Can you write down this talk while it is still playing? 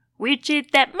Which is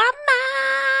that my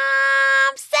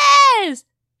mom says.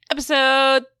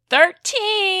 Episode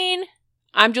 13.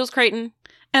 I'm Jules Creighton.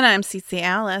 And I'm CC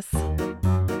Alice.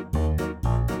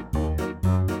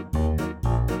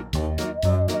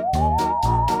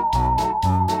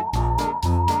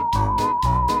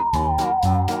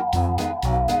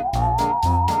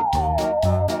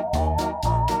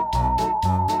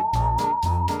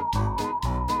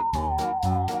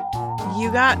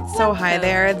 You got so high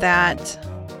there that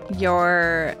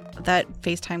that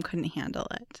FaceTime couldn't handle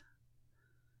it.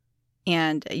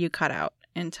 And you cut out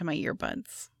into my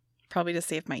earbuds. Probably to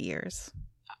save my ears.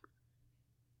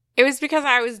 It was because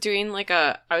I was doing like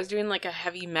a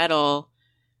heavy metal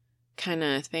kind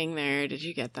of thing there. Did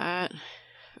you get that?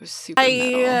 It was super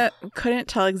metal. I couldn't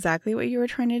tell exactly what you were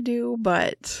trying to do,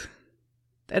 but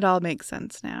it all makes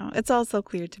sense now. It's all so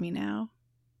clear to me now.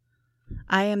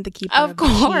 I am the keeper of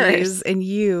the cheese, and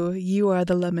you are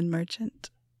the lemon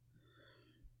merchant.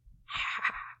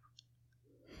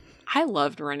 I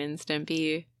loved Ren and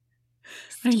Stimpy.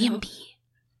 Stimpy,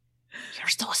 you're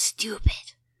so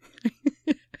stupid.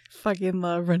 Fucking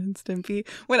love Ren and Stimpy.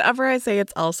 Whenever I say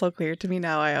it's all so clear to me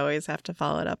now, I always have to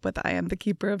follow it up with I am the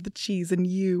keeper of the cheese, and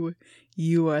you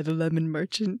are the lemon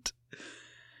merchant.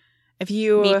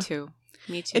 Me too.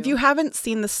 If you haven't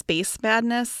seen the Space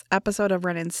Madness episode of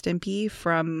Ren and Stimpy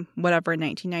from whatever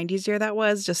 1990s year that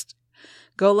was, just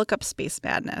go look up Space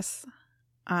Madness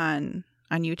on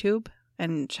YouTube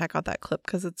and check out that clip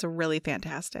because it's really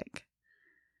fantastic.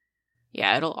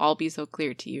 Yeah, it'll all be so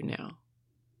clear to you now.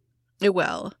 It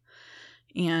will.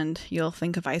 And you'll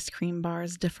think of ice cream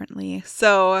bars differently.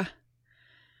 So,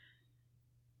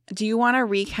 do you want to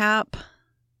recap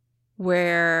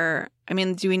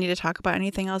do we need to talk about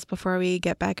anything else before we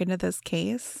get back into this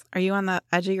case? Are you on the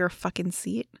edge of your fucking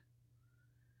seat?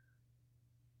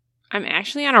 I'm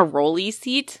actually on a rolly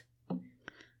seat.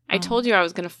 I told you I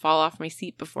was going to fall off my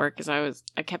seat before because I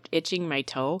kept itching my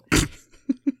toe.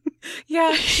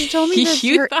 Yeah, she told me that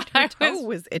your toe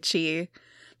was itchy.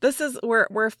 This is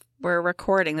we're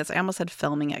recording this. I almost said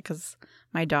filming it because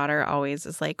my daughter always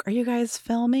is like, "Are you guys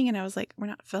filming?" And I was like, "We're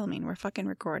not filming. We're fucking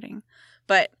recording."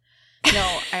 But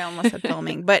no, I almost said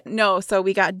filming. But no, so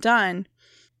we got done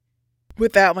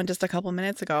with that one just a couple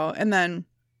minutes ago, and then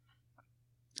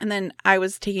I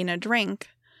was taking a drink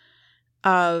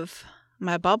of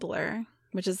my bubbler,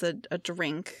 which is a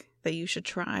drink that you should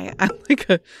try. I'm like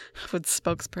a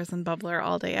spokesperson bubbler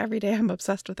all day, every day. I'm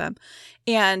obsessed with them.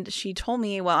 And she told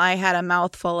me, well, I had a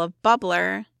mouthful of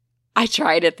bubbler. I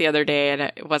tried it the other day and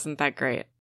it wasn't that great.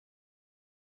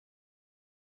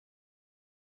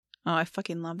 Oh, I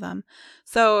fucking love them.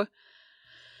 So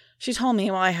she told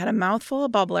me, well, I had a mouthful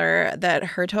of bubbler that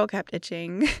her toe kept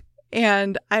itching.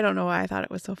 And I don't know why I thought it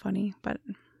was so funny, but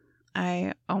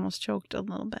I almost choked a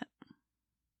little bit.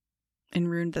 And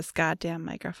ruined this goddamn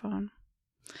microphone.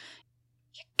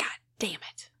 God damn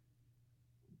it.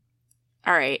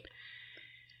 All right.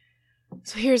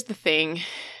 So here's the thing.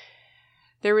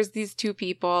 There was these two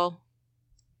people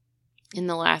in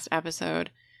the last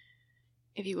episode,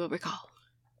 if you will recall,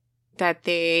 that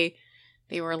they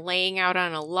were laying out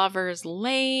on a lover's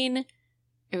lane.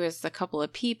 It was a couple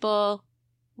of people.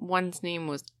 One's name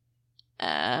was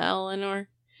Eleanor,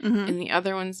 and the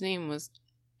other one's name was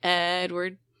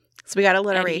Edward. So we got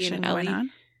alliteration going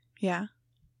on. Yeah.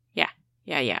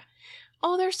 Yeah.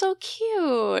 Oh, they're so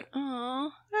cute.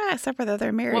 Aw. Except for that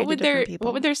they're married to different people.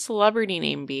 What would their celebrity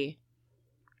name be?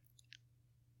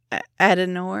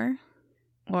 Edenor?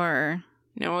 Or?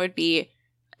 No, it would be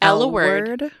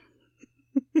L-word.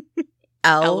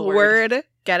 L-word.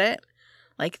 Get it?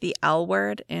 Like the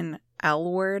L-word in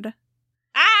L-word.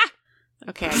 Ah!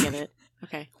 Okay, I get it.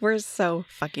 Okay. We're so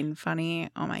fucking funny.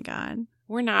 Oh my God.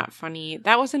 We're not funny.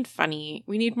 That wasn't funny.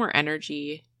 We need more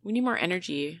energy.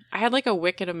 I had like a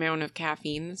wicked amount of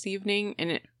caffeine this evening,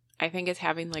 and I think it's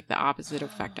having like the opposite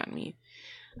effect on me.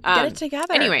 Get it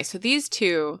together. Anyway, so these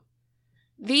two,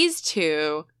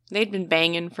 they'd been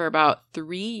banging for about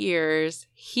 3 years.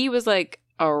 He was like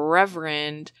a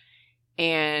reverend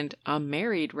and a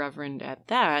married reverend at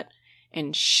that.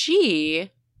 And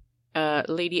she,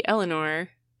 Lady Eleanor,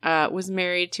 was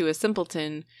married to a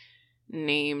simpleton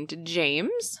named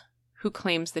James, who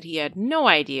claims that he had no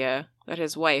idea that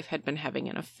his wife had been having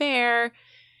an affair.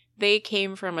 They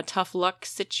came from a tough luck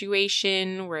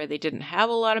situation where they didn't have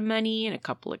a lot of money and a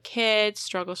couple of kids,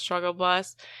 struggle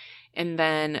bus. And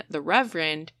then the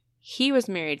Reverend, he was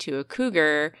married to a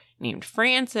cougar named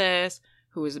Frances,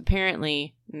 who was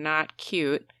apparently not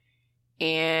cute.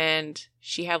 And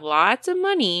she had lots of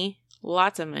money,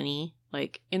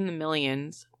 like in the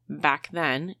millions back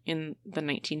then in the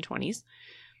 1920s,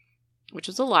 which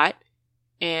was a lot.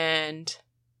 And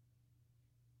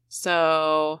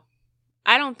so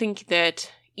I don't think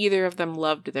that either of them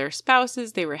loved their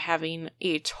spouses. They were having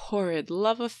a torrid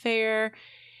love affair,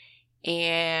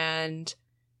 and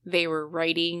they were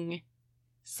writing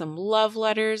some love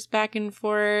letters back and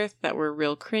forth that were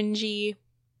real cringy.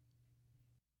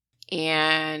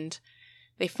 And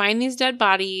they find these dead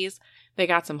bodies. They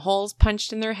got some holes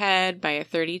punched in their head by a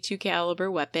 .32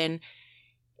 caliber weapon.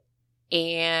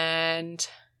 And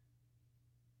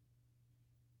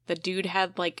the dude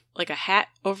had like a hat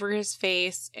over his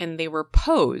face, and they were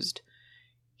posed.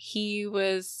 He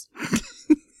was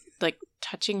like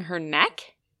touching her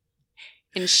neck,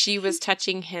 and she was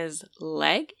touching his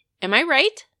leg. Am I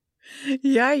right?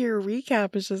 Yeah, your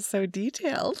recap is just so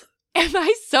detailed. Am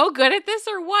I so good at this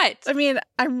or what? I mean,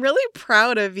 I'm really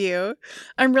proud of you.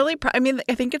 I'm really proud. I mean,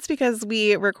 I think it's because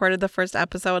we recorded the first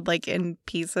episode like in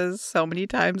pieces so many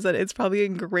times that it's probably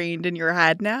ingrained in your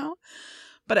head now.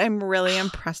 But I'm really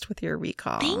impressed with your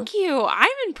recall. Thank you. I'm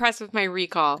impressed with my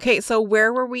recall. Okay, so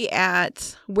where were we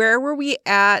at? Where were we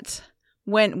at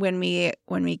when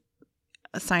we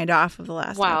signed off of the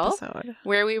last episode?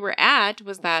 Where we were at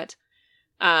was that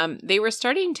they were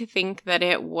starting to think that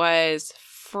it was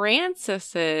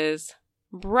Frances's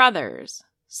brothers.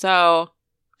 So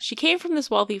she came from this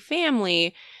wealthy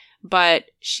family, but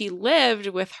she lived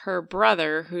with her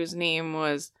brother, whose name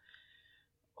was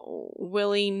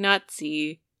Willie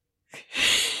Nutsy.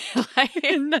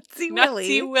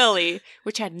 Nutsy Willie,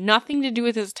 which had nothing to do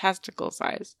with his testicle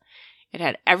size. It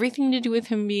had everything to do with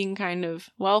him being kind of,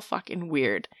 well, fucking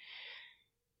weird.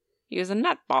 He was a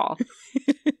nutball.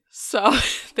 So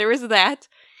there was that.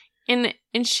 And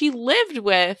she lived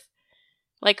with,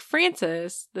 like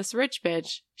Frances, this rich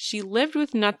bitch, she lived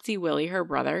with Nutsy Willie, her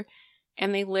brother,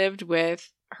 and they lived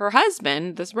with her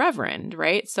husband, this reverend,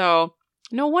 right? So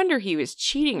no wonder he was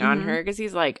cheating on her, because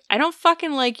he's like, I don't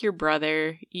fucking like your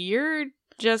brother. You're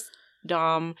just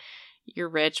dumb. You're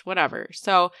rich, whatever.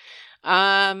 So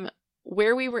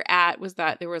where we were at was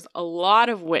that there was a lot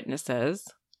of witnesses.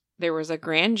 There was a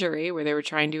grand jury where they were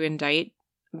trying to indict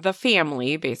the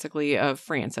family, basically, of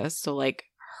Frances. So, like,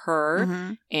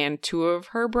 her and two of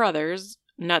her brothers,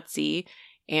 Nutsy,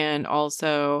 and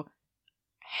also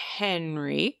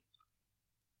Henry,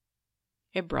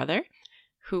 a brother,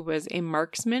 who was a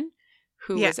marksman,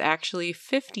 who was actually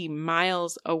 50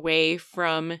 miles away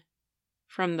from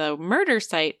the murder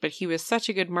site, but he was such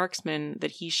a good marksman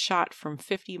that he shot from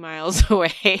 50 miles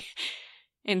away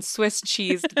and Swiss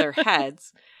cheesed their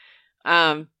heads.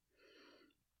 And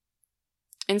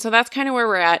so that's kind of where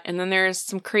we're at. And then there's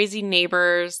some crazy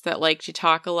neighbors that like to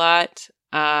talk a lot.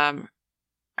 The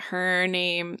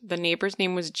neighbor's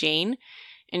name was Jane,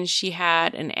 and she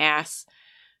had an ass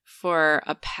for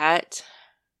a pet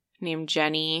named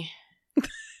Jenny.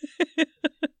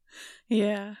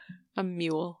 Yeah. A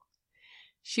mule.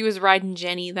 She was riding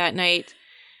Jenny that night.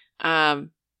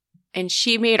 And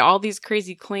she made all these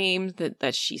crazy claims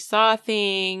that she saw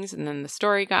things, and then the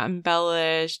story got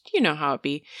embellished. You know how it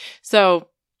be. So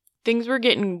things were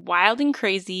getting wild and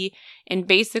crazy, and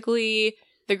basically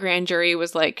the grand jury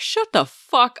was like, shut the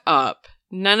fuck up.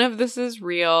 None of this is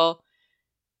real.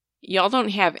 Y'all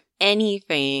don't have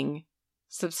anything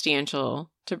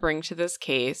substantial to bring to this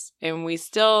case, and we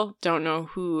still don't know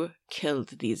who killed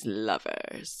these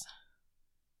lovers.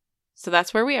 So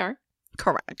that's where we are.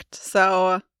 Correct.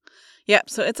 So, yep.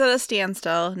 So it's at a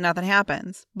standstill. Nothing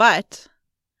happens. But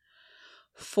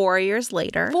 4 years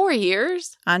later. 4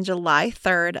 years? On July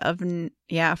 3rd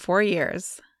 4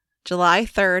 years. July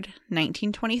 3rd,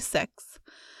 1926.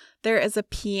 There is a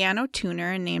piano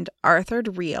tuner named Arthur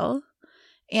Reel,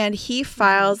 and he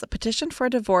files a petition for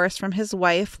divorce from his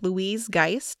wife, Louise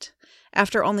Geist,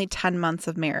 after only 10 months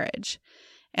of marriage.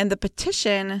 And the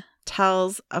petition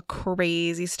tells a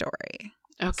crazy story.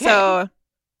 Okay. So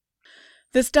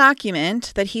this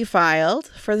document that he filed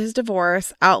for his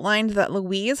divorce outlined that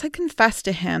Louise had confessed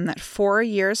to him that 4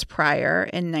 years prior,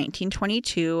 in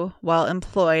 1922, while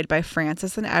employed by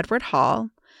Frances and Edward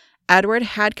Hall, Edward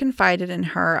had confided in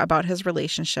her about his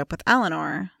relationship with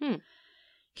Eleanor.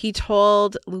 He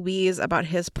told Louise about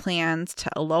his plans to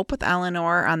elope with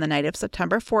Eleanor on the night of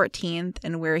September 14th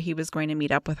and where he was going to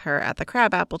meet up with her at the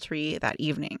crabapple tree that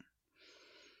evening.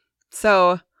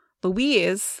 So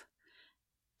Louise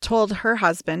told her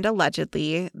husband,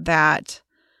 allegedly, that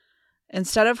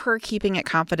instead of her keeping it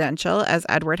confidential, as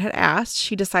Edward had asked,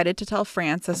 she decided to tell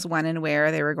Frances when and where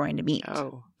they were going to meet.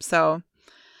 Oh. So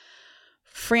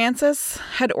Frances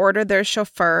had ordered their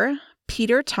chauffeur,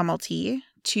 Peter Tumulty,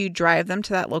 to drive them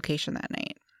to that location that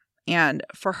night. And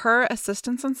for her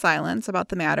assistance and silence about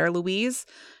the matter, Louise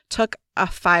took a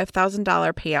 $5,000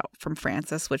 payout from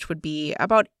Frances, which would be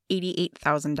about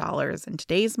 $88,000 in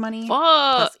today's money,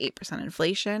 plus 8%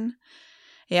 inflation.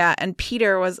 Yeah, and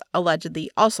Peter was allegedly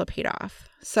also paid off.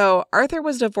 So Arthur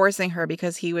was divorcing her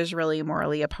because he was really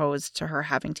morally opposed to her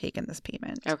having taken this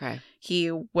payment. Okay.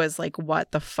 He was like,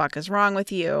 what the fuck is wrong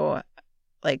with you?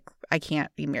 Like, I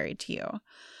can't be married to you.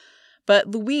 But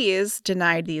Louise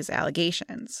denied these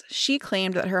allegations. She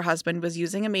claimed that her husband was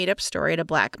using a made-up story to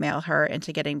blackmail her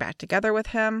into getting back together with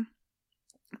him.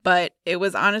 But it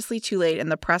was honestly too late,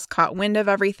 and the press caught wind of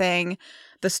everything.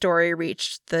 The story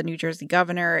reached the New Jersey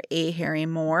governor, A. Harry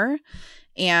Moore,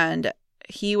 and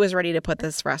he was ready to put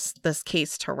this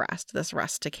case to rest. This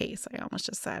rest to case, I almost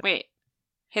just said. Wait,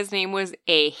 his name was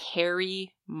A.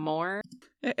 Harry Moore?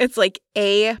 It's like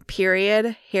A.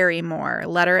 period Harry Moore.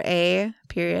 Letter A.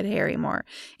 period Harry Moore.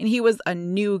 And he was a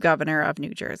new governor of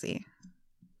New Jersey.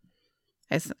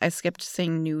 I skipped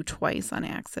saying new twice on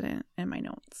accident in my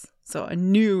notes. So a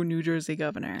new New Jersey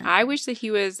governor. I wish that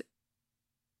he was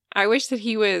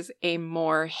a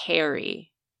more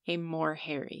hairy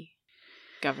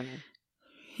governor.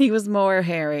 He was more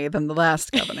hairy than the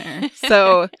last governor.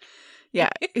 So,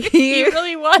 yeah. He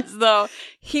really was, though.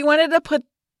 He wanted to put...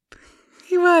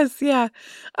 He was, yeah.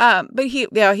 But he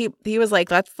was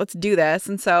like, let's do this.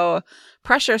 And so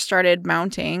pressure started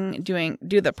mounting,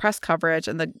 do the press coverage,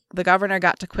 and the governor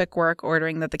got to quick work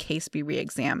ordering that the case be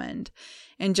reexamined.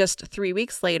 And just 3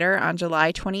 weeks later, on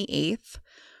July 28th,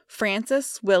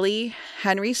 Frances, Willie,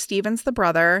 Henry Stevens, the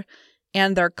brother,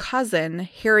 and their cousin,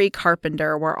 Harry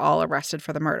Carpenter, were all arrested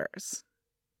for the murders.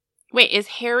 Wait, is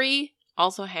Harry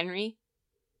also Henry?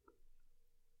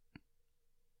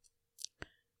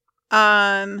 Did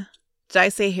I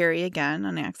say Harry again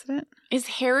on accident? Is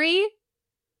Harry?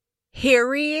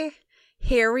 Harry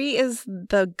is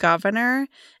the governor,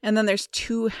 and then there's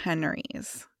two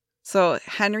Henrys. So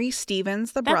Henry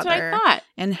Stevens, the brother. That's what I thought.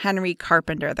 And Henry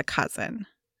Carpenter, the cousin.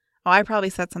 Oh, I probably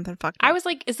said something fucked up. I was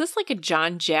like, is this like a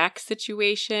John Jack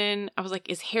situation? I was like,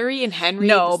 is Harry and Henry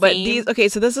No, the but same?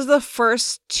 so this is the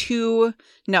first two.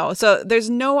 No, so there's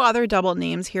no other double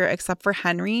names here except for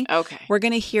Henry. Okay. We're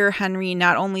going to hear Henry,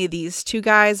 not only these two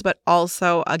guys, but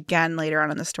also again later on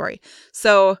in the story.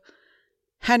 So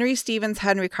Henry Stevens,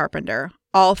 Henry Carpenter,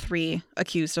 all three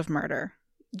accused of murder.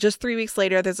 Just 3 weeks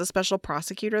later, there's a special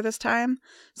prosecutor this time.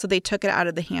 So they took it out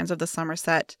of the hands of the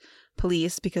Somerset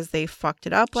police because they fucked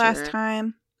it up last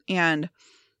time. And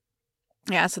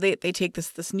yeah, so they take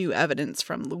this new evidence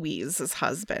from Louise's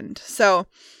husband. So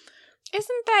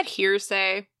isn't that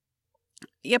hearsay?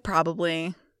 Yeah,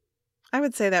 probably. I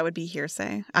would say that would be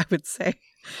hearsay. I would say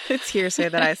it's hearsay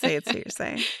that I say it's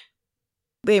hearsay.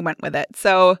 They went with it.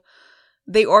 So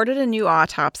they ordered a new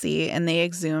autopsy and they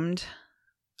exhumed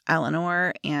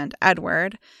Eleanor and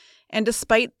Edward. And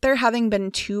despite there having been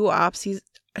two autopsies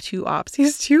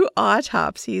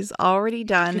already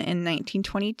done in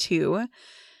 1922,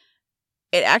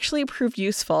 it actually proved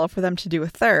useful for them to do a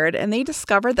third, and they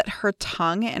discovered that her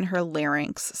tongue and her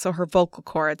larynx, so her vocal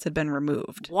cords, had been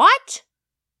removed. What?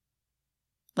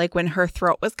 Like when her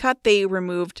throat was cut, they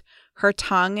removed her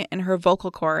tongue and her vocal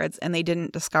cords, and they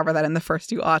didn't discover that in the first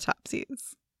two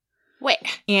autopsies.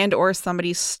 Wait. And or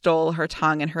somebody stole her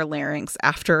tongue and her larynx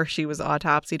after she was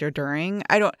autopsied or during.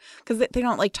 Because they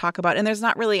don't like talk about it. And there's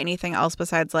not really anything else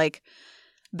besides like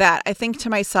that. I think to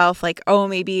myself, like, oh,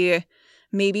 maybe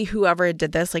whoever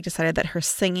did this like decided that her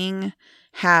singing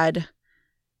had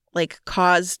like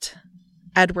caused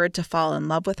Edward to fall in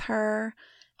love with her.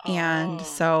 Oh. And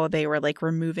so they were like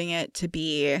removing it to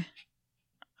be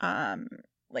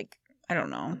like, I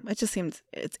don't know. It just seems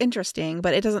it's interesting,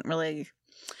 but it doesn't really...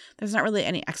 There's not really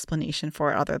any explanation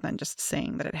for it other than just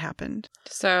saying that it happened.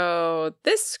 So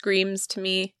this screams to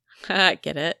me.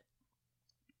 Get it?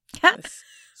 That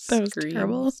was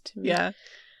terrible. To me. Yeah.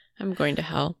 I'm going to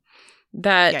hell.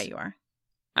 That. Yeah, you are.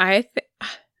 I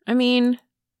mean,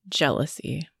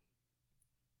 jealousy.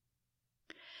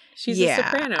 She's a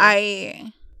soprano.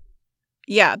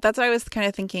 Yeah, that's what I was kind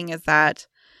of thinking is that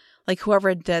like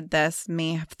whoever did this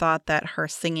may have thought that her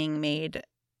singing made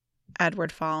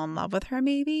Edward fall in love with her,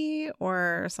 maybe,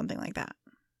 or something like that.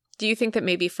 Do you think that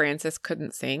maybe Frances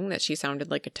couldn't sing, that she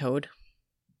sounded like a toad?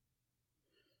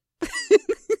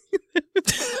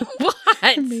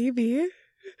 What? Maybe.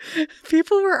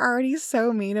 People were already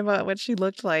so mean about what she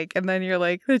looked like, and then you're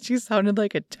like, that she sounded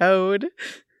like a toad.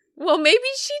 Well, maybe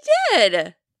she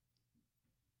did.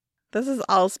 This is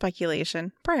all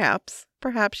speculation. Perhaps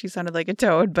she sounded like a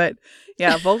toad, but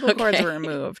yeah, vocal cords were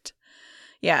removed.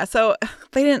 Yeah, so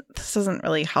this doesn't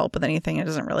really help with anything. It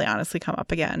doesn't really honestly come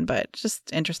up again, but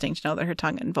just interesting to know that her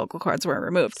tongue and vocal cords were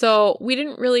removed. So we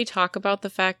didn't really talk about the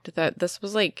fact that this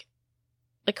was like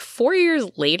like 4 years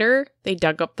later, they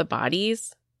dug up the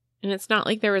bodies. And it's not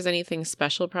like there was anything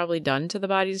special probably done to the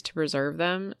bodies to preserve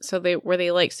them. So were they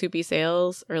like soupy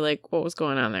sales, or like what was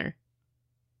going on there?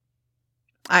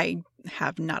 I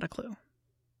have not a clue,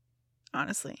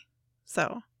 honestly.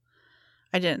 So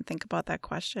I didn't think about that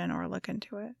question or look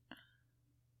into it.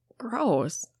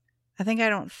 Gross. I think I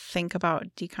don't think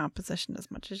about decomposition as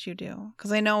much as you do,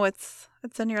 because I know it's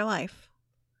in your life.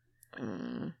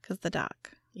 Because the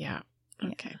doc. Yeah.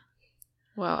 Okay. Yeah.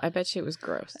 Well, I bet you it was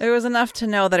gross. It was enough to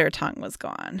know that her tongue was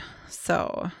gone.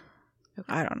 So,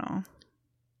 okay. I don't know.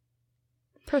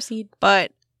 Proceed.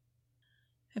 But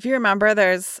if you remember,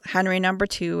 there's Henry number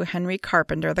 2, Henry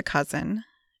Carpenter, the cousin.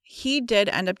 He did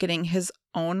end up getting his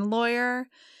own lawyer,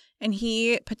 and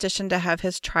he petitioned to have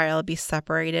his trial be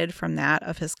separated from that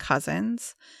of his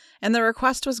cousins. And the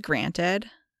request was granted.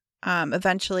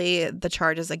 Eventually, the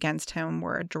charges against him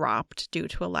were dropped due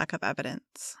to a lack of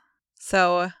evidence.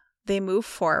 So they moved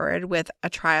forward with a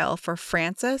trial for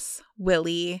Francis,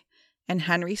 Willie, and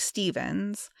Henry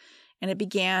Stevens, and it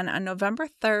began on November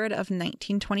 3rd of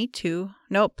 1922.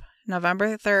 Nope,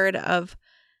 November 3rd of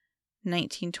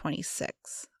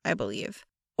 1926, I believe.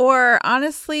 Or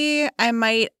honestly, I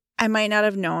might not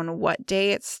have known what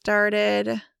day it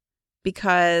started,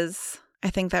 because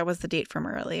I think that was the date from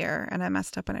earlier, and I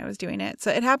messed up when I was doing it. So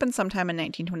it happened sometime in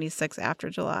 1926 after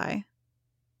July.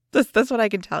 That's what I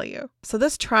can tell you. So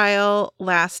this trial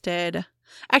lasted...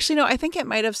 Actually, no, I think it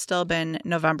might have still been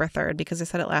November 3rd, because I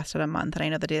said it lasted a month, and I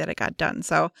know the day that it got done.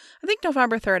 So I think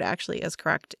November 3rd actually is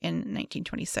correct in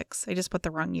 1926. I just put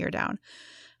the wrong year down.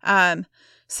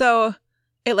 So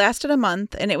it lasted a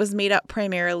month, and it was made up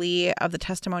primarily of the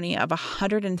testimony of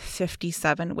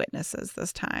 157 witnesses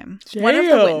this time. Damn. One of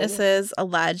the witnesses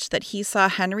alleged that he saw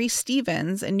Henry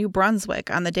Stevens in New Brunswick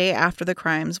on the day after the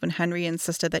crimes, when Henry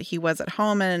insisted that he was at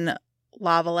home in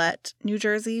Lavallette, New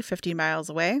Jersey, 50 miles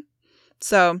away.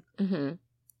 So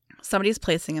somebody's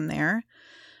placing him there.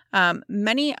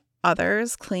 Many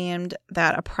others claimed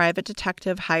that a private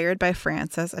detective hired by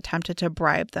Francis attempted to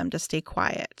bribe them to stay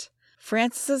quiet.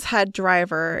 Francis's head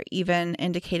driver even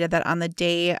indicated that on the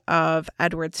day of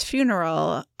Edward's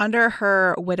funeral, under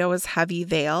her widow's heavy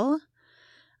veil,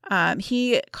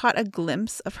 he caught a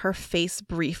glimpse of her face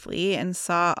briefly and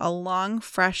saw a long,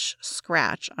 fresh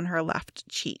scratch on her left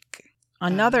cheek.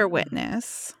 Another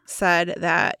witness said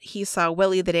that he saw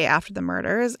Willie the day after the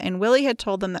murders, and Willie had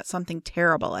told them that something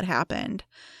terrible had happened.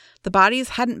 The bodies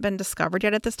hadn't been discovered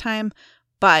yet at this time,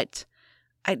 but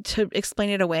to explain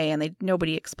it away, and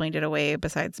nobody explained it away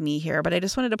besides me here, but I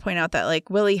just wanted to point out that like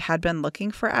Willie had been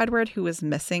looking for Edward, who was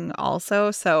missing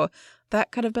also, so that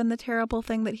could have been the terrible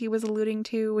thing that he was alluding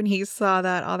to when he saw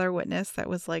that other witness that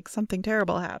was like something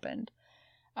terrible happened.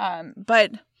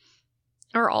 But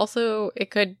or also it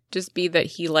could just be that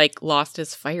he like lost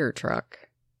his fire truck.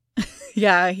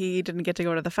 Yeah, he didn't get to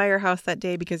go to the firehouse that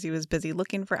day because he was busy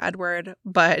looking for Edward,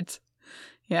 but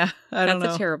yeah, I don't know.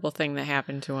 That's a terrible thing that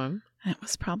happened to him. It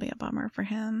was probably a bummer for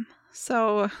him.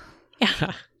 So,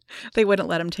 yeah, they wouldn't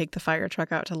let him take the fire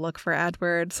truck out to look for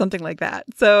Edward, something like that.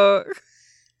 So,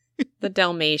 the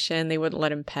Dalmatian, they wouldn't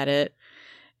let him pet it.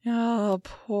 Oh,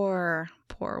 poor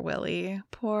Willie.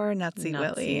 Poor Nutsy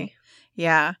Willie.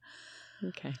 Yeah.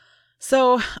 Okay.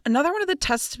 So, another one of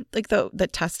the the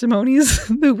testimonies,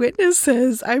 the witness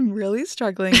says, I'm really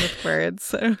struggling with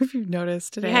words. I don't know if you've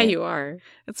noticed today. Yeah, you are.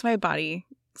 It's my body.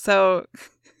 So,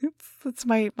 it's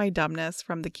my dumbness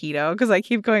from the keto, because I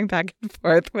keep going back and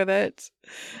forth with it.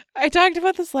 I talked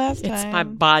about this last time. It's my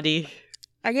body.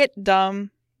 I get dumb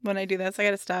when I do this. I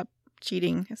got to stop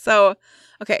cheating. So,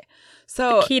 okay.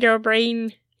 So, the keto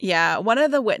brain. Yeah. One of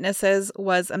the witnesses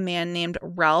was a man named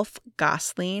Ralph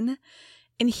Gosling,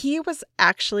 and he was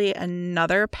actually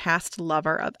another past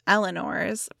lover of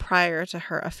Eleanor's prior to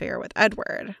her affair with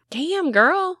Edward. Damn,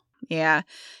 girl. Yeah.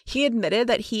 He admitted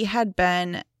that he had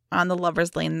been on the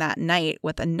lover's lane that night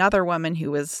with another woman who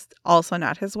was also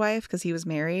not his wife, because he was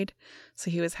married.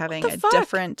 So he was having a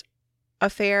different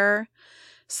affair.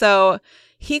 So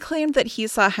he claimed that he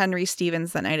saw Henry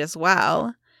Stevens that night as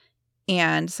well.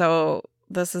 And so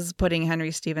this is putting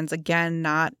Henry Stevens again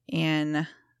not in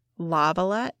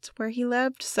Lavallette where he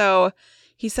lived. So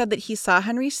he said that he saw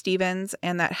Henry Stevens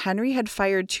and that Henry had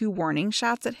fired 2 warning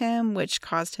shots at him, which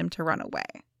caused him to run away.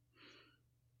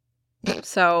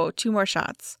 So 2 more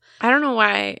shots. I don't know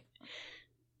why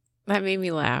that made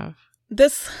me laugh.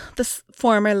 This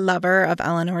former lover of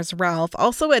Eleanor's, Ralph,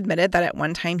 also admitted that at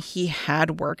one time he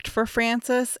had worked for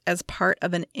Francis as part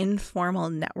of an informal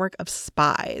network of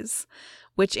spies,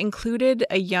 which included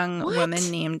a young woman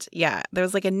named, there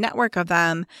was like a network of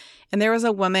them. And there was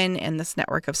a woman in this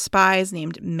network of spies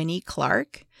named Minnie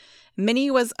Clark.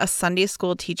 Minnie was a Sunday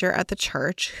school teacher at the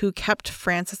church who kept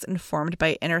Francis informed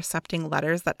by intercepting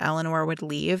letters that Eleanor would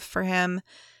leave for him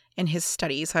in his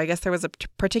study. So I guess there was a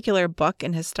particular book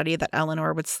in his study that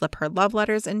Eleanor would slip her love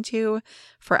letters into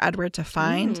for Edward to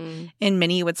find. And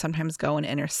Minnie would sometimes go and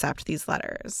intercept these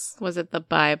letters. Was it the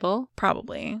Bible?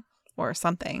 Probably. Or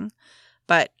something.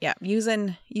 But yeah,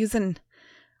 using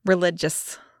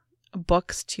religious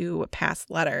books to pass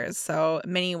letters. So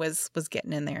Minnie was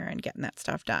getting in there and getting that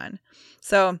stuff done.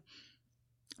 So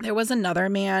there was another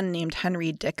man named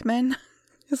Henry Dickman.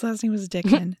 His last name was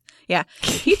Dickman. Yeah.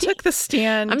 He took the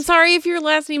stand. I'm sorry if your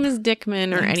last name is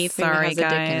Dickman or anything that has a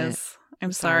dick in it.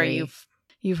 I'm sorry.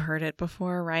 You've heard it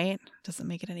before, right? Doesn't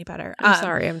make it any better. I'm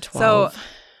sorry. I'm 12.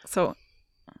 So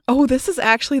oh, this is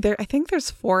actually there. I think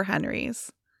there's 4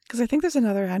 Henrys because I think there's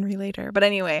another Henry later. But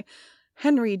anyway,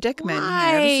 Henry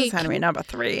Dickman. Here. This is Henry number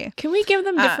 3. Can we give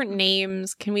them different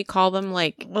names? Can we call them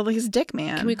like... Well, he's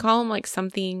Dickman. Can we call him like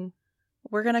something...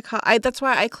 We're going to call... that's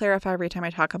why I clarify every time I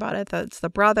talk about it. That it's the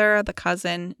brother, the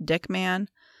cousin, Dickman.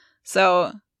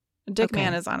 So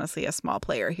Dickman is honestly a small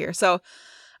player here. So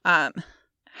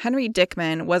Henry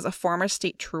Dickman was a former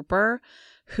state trooper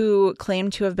who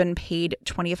claimed to have been paid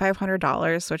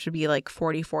 $2,500, which would be like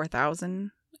 $44,000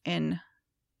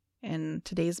 in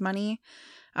today's money,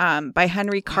 by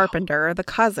Henry Carpenter, the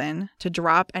cousin, to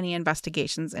drop any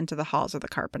investigations into the halls of the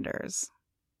Carpenters.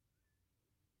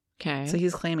 Okay. So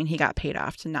he's claiming he got paid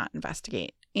off to not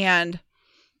investigate. And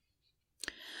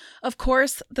of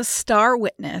course, the star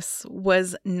witness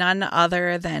was none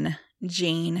other than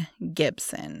Jane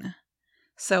Gibson.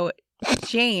 So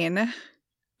Jane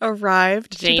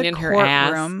arrived to the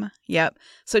courtroom. Ass. Yep.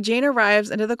 So Jane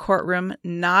arrives into the courtroom,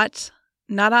 not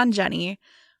on Jenny,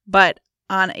 but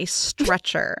on a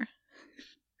stretcher.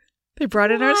 They brought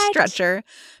in her stretcher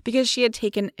because she had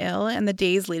taken ill in the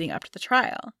days leading up to the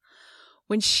trial.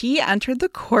 When she entered the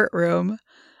courtroom,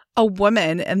 a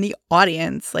woman in the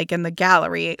audience, like in the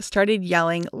gallery, started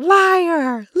yelling,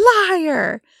 "Liar!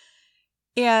 Liar!"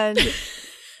 And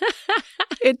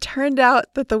it turned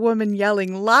out that the woman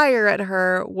yelling liar at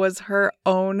her was her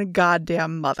own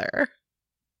goddamn mother.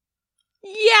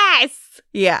 Yes!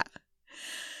 Yeah.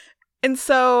 And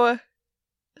so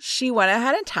she went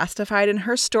ahead and testified, and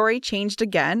her story changed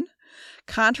again.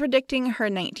 Contradicting her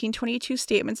 1922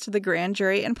 statements to the grand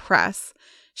jury and press,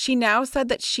 she now said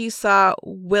that she saw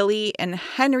Willie and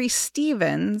Henry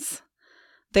Stevens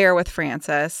there with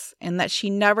Francis, and that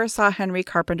she never saw Henry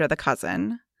Carpenter, the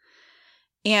cousin.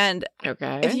 And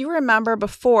if you remember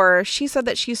before, she said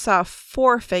that she saw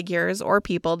 4 figures or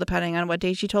people, depending on what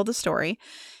day she told the story.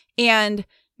 And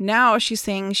now she's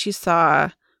saying she saw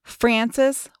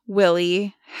Francis,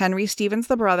 Willie, Henry Stevens,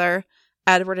 the brother,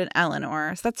 Edward, and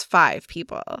Eleanor. So that's 5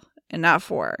 people and not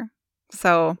 4.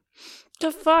 So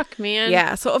the fuck, man.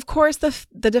 Yeah. So of course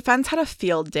the defense had a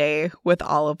field day with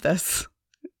all of this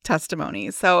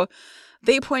testimony. So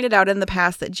they pointed out in the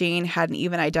past that Jane hadn't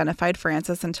even identified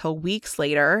Francis until weeks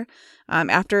later,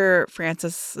 after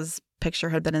Francis's picture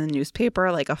had been in the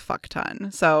newspaper like a fuck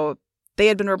ton. So they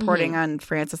had been reporting on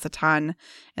Francis a ton,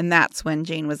 and that's when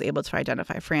Jane was able to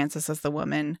identify Francis as the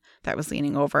woman that was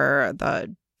leaning over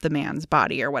the man's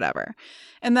body or whatever.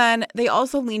 And then they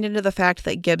also leaned into the fact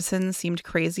that Gibson seemed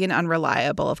crazy and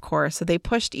unreliable, of course. So they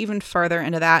pushed even further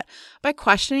into that by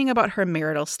questioning about her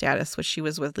marital status, which she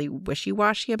was really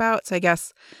wishy-washy about. So I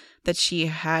guess that she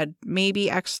had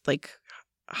maybe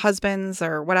husbands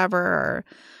or whatever, or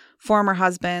former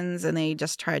husbands, and they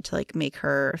just tried to make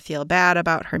her feel bad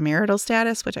about her marital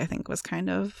status, which I think was kind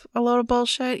of a load of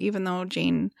bullshit, even though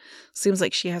Jane seems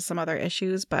like she has some other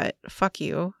issues. But fuck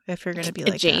you if you're going to be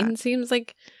like Jane that. Seems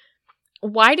like...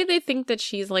 Why do they think that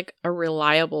she's a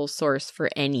reliable source for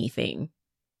anything?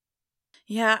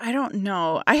 Yeah, I don't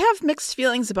know. I have mixed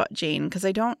feelings about Jane because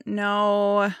I don't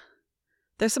know.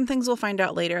 There's some things we'll find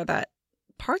out later that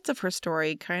parts of her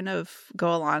story kind of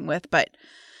go along with. But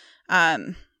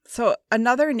so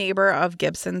another neighbor of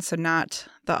Gibson, so not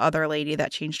the other lady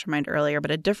that changed her mind earlier,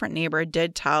 but a different neighbor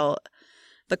did tell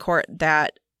the court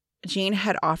that Jane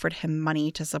had offered him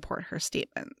money to support her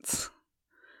statements.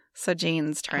 So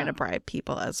Jane's trying to bribe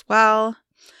people as well.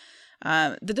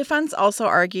 The defense also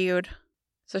argued.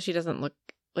 So she doesn't look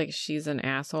like she's an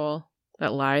asshole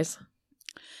that lies?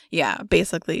 Yeah,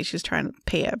 basically she's trying to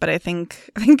pay it. But I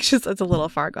think it's a little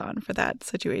far gone for that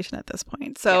situation at this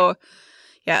point. So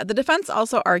yeah, the defense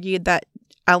also argued that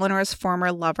Eleanor's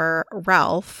former lover,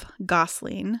 Ralph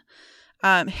Gosling,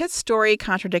 his story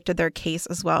contradicted their case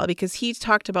as well, because he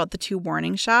talked about the 2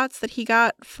 warning shots that he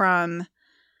got from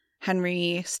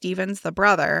Henry Stevens, the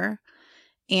brother.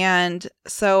 And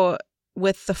so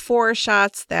with the 4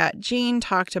 shots that Jane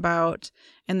talked about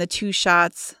and the 2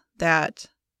 shots that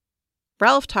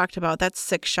Ralph talked about, that's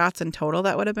 6 shots in total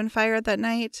that would have been fired that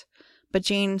night. But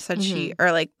Jane said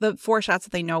the 4 shots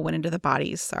that they know went into the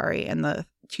bodies, and the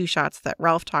 2 shots that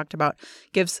Ralph talked about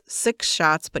gives 6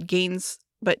 shots, but Jane's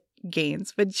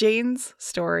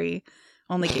story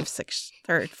only gave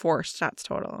 4 shots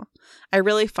total. I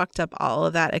really fucked up all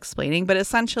of that explaining, but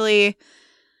essentially,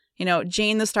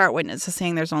 Jane, the star witness, is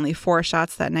saying there's only 4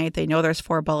 shots that night. They know there's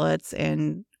 4 bullets,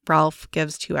 and Ralph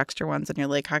gives 2 extra ones, and you're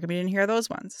like, how come you didn't hear those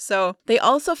ones? So they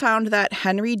also found that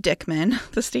Henry Dickman,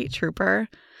 the state trooper,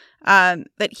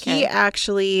 that he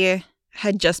actually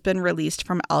had just been released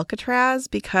from Alcatraz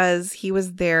because he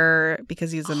was there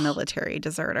because he's a military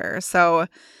deserter. So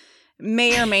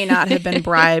may or may not have been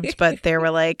bribed, but they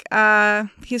were like,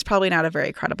 he's probably not a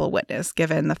very credible witness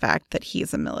given the fact that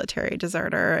he's a military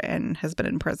deserter and has been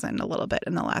in prison a little bit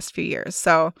in the last few years.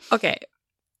 So, okay.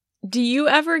 Do you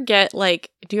ever get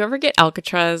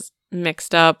Alcatraz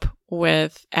mixed up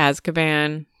with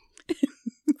Azkaban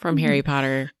from Harry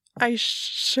Potter? I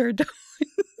sure don't.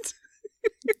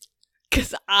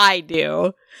 Because I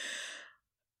do.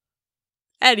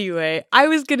 Anyway, I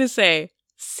was going to say,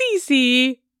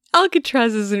 Cece,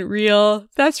 Alcatraz isn't real.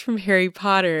 That's from Harry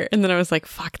Potter. And then I was like,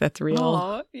 fuck, that's real.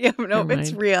 Oh, yeah, no,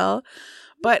 it's real.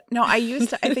 But no, I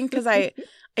think because I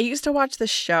used to watch the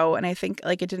show and I think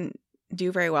like it didn't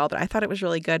do very well, but I thought it was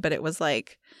really good. But it was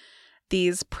like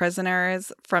these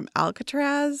prisoners from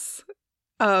Alcatraz.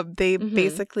 They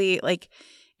basically like,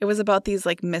 it was about these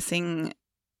like missing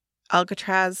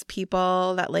Alcatraz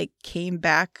people that like came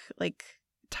back, like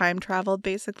time traveled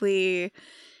basically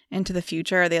into the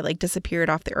future. They like disappeared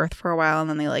off the earth for a while and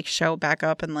then they like show back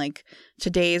up in like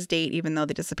today's date, even though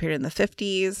they disappeared in the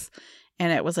 50s.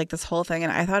 And it was like this whole thing.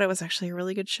 And I thought it was actually a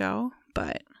really good show,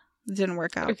 but it didn't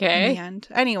work out in the end.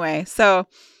 Anyway, so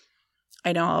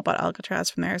I know all about Alcatraz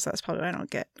from there. So that's probably why I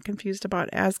don't get confused about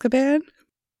Azkaban.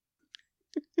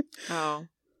 Oh.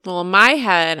 Well, in my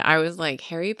head, I was like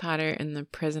Harry Potter and the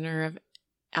Prisoner of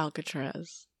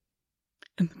Alcatraz.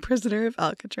 And the Prisoner of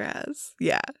Alcatraz.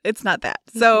 Yeah, it's not that.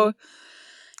 So,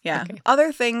 yeah. Okay.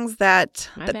 Other things that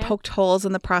poked holes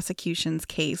in the prosecution's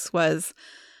case was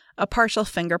a partial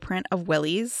fingerprint of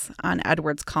Willie's on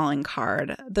Edward's calling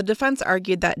card. The defense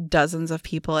argued that dozens of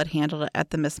people had handled it at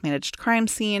the mismanaged crime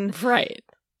scene. Right.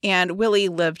 And Willie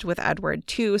lived with Edward,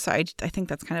 too, so I think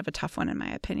that's kind of a tough one in my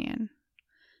opinion.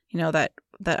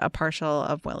 That a partial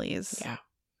of Willie's. Yeah.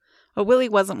 But Willie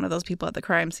wasn't one of those people at the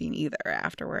crime scene either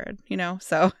afterward,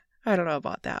 so I don't know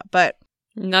about that. But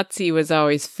Nutsy was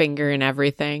always fingering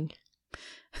everything.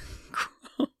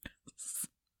 Gross.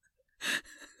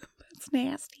 That's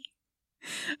nasty.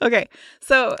 Okay,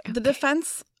 so the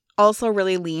defense also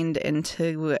really leaned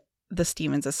into the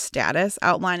Stevens' status,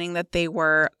 outlining that they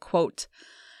were, quote,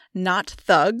 not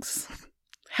thugs,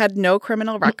 had no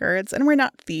criminal records, and were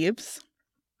not thieves.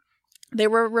 They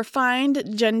were refined,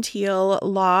 genteel,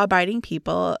 law-abiding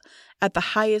people at the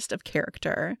highest of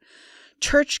character,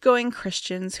 church-going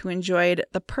Christians who enjoyed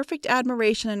the perfect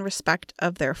admiration and respect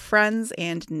of their friends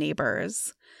and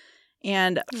neighbors.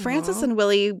 And Francis and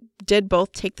Willie did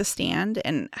both take the stand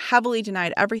and heavily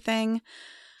denied everything.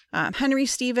 Henry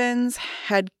Stevens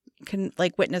had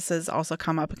witnesses also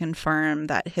come up and confirm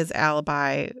that his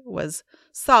alibi was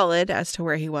solid as to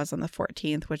where he was on the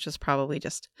 14th, which is probably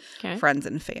just friends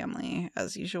and family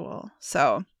as usual.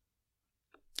 So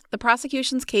the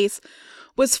prosecution's case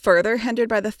was further hindered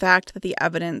by the fact that the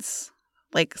evidence,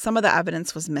 some of the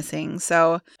evidence was missing.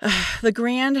 So the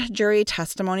grand jury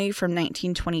testimony from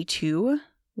 1922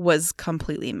 was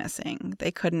completely missing.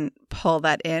 They couldn't pull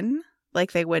that in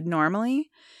like they would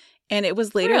normally. And it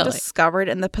was later discovered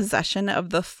in the possession of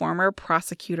the former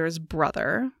prosecutor's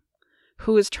brother,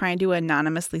 who was trying to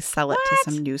anonymously sell it to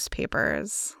some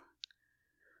newspapers.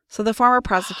 So the former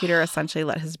prosecutor essentially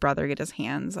let his brother get his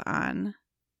hands on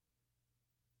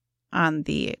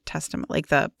the testament,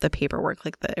 the paperwork,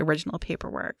 the original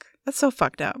paperwork. That's so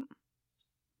fucked up.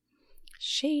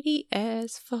 Shady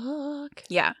as fuck.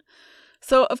 Yeah.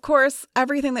 So, of course,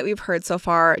 everything that we've heard so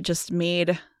far just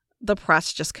made the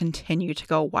press just continue to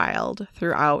go wild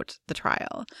throughout the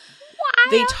trial. Wow.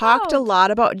 They talked a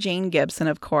lot about Jane Gibson,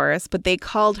 of course, but they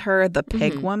called her the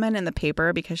pig woman in the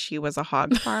paper because she was a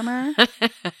hog farmer.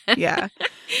 Yeah.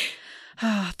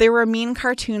 There were mean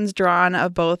cartoons drawn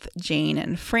of both Jane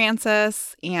and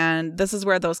Frances, and this is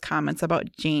where those comments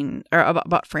about Jane or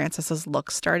about Frances's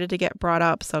looks started to get brought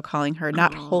up. So calling her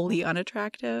not wholly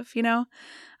unattractive,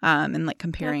 and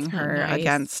comparing her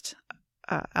against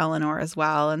Eleanor as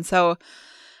well. And so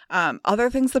Other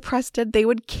things the press did, they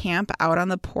would camp out on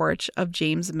the porch of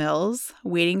James Mills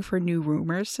waiting for new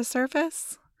rumors to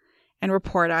surface and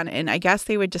report on it. And I guess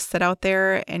they would just sit out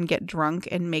there and get drunk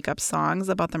and make up songs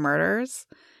about the murders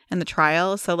and the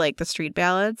trial. So like the street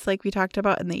ballads like we talked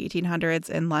about in the 1800s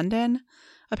in London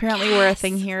apparently were a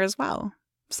thing here as well.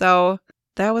 So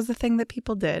that was the thing that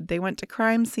people did. They went to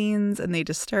crime scenes and they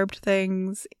disturbed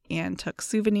things and took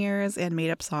souvenirs and made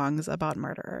up songs about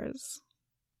murderers.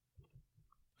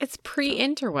 It's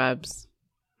pre-interwebs.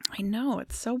 I know.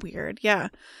 It's so weird. Yeah.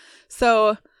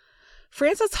 So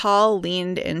Frances Hall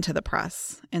leaned into the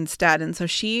press instead. And so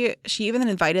she even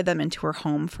invited them into her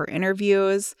home for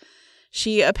interviews.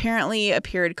 She apparently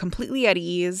appeared completely at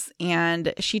ease,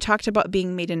 and she talked about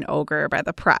being made an ogre by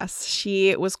the press.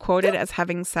 She was quoted as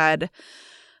having said,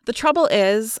 "The trouble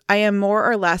is, I am more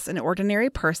or less an ordinary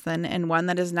person and one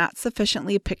that is not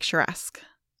sufficiently picturesque.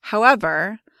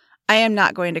 However, I am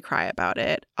not going to cry about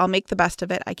it. I'll make the best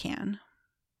of it I can."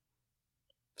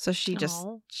 So she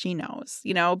knows,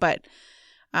 but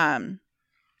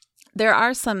there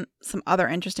are some other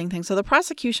interesting things. So the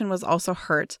prosecution was also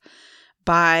hurt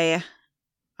by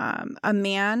a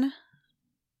man.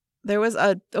 There was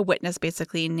a witness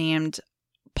basically named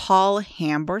Paul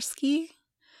Hamborski,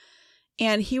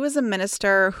 and he was a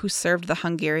minister who served the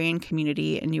Hungarian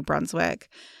community in New Brunswick.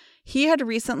 He had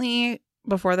recently,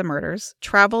 before the murders,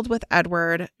 traveled with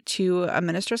Edward to a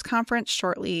ministers' conference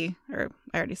shortly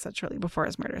before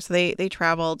his murder. So they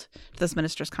traveled to this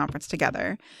ministers' conference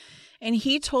together. And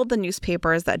he told the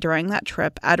newspapers that during that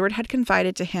trip, Edward had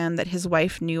confided to him that his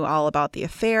wife knew all about the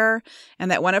affair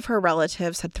and that one of her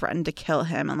relatives had threatened to kill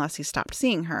him unless he stopped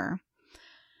seeing her.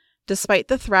 Despite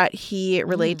the threat, he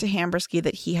relayed to Hamborski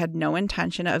that he had no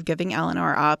intention of giving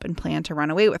Eleanor up and planned to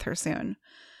run away with her soon.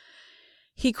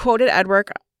 He quoted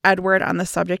Edward on the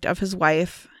subject of his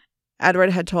wife.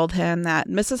 Edward had told him that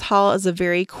Mrs. Hall is a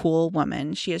very cool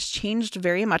woman. She has changed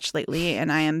very much lately,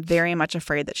 and I am very much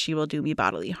afraid that she will do me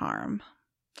bodily harm.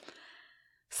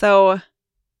 So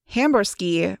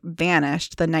Hamborski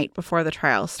vanished the night before the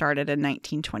trial started in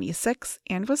 1926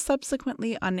 and was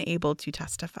subsequently unable to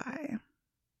testify.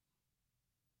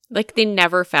 Like they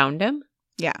never found him?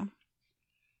 Yeah.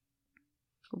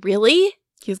 Really?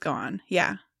 He's gone.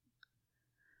 Yeah.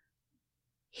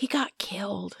 He got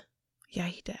killed. Yeah,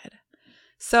 he did.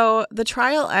 So the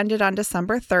trial ended on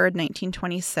December 3rd,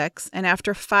 1926, and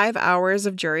after 5 hours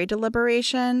of jury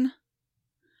deliberation,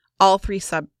 all three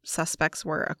suspects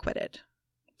were acquitted.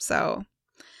 So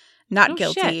not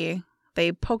guilty. Shit.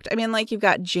 They poked, you've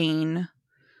got Jane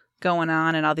going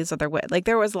on and all these other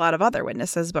there was a lot of other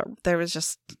witnesses, but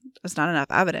there's not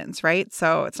enough evidence, right?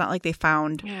 So it's not like they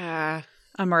found a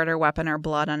murder weapon or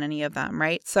blood on any of them,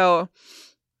 right? So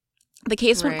the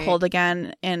case went cold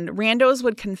again, and randos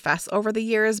would confess over the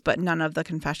years, but none of the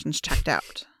confessions checked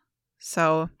out.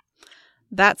 So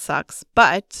that sucks.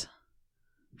 But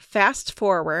fast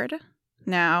forward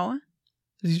now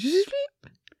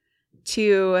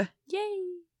to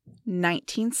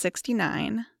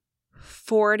 1969,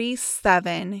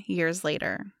 47 years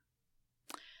later.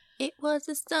 It was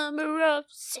the summer of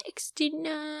 69.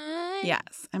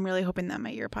 Yes. I'm really hoping that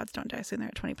my earpods don't die soon. They're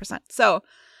at 20%. So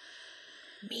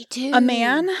me too. A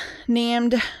man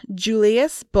named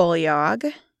Julius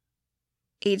Bolyog,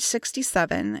 age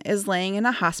 67, is laying in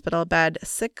a hospital bed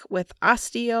sick with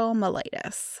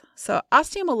osteomyelitis. So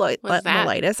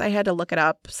osteomyelitis, I had to look it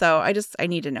up. So I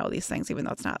need to know these things, even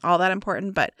though it's not all that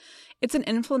important. But it's an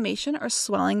inflammation or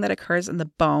swelling that occurs in the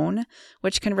bone,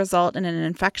 which can result in an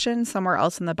infection somewhere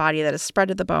else in the body that is spread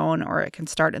to the bone, or it can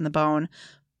start in the bone,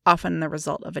 often the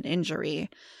result of an injury.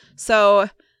 So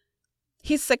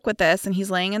he's sick with this, and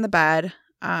he's laying in the bed.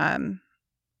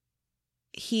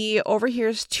 He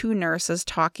overhears two nurses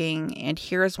talking and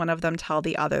hears one of them tell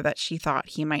the other that she thought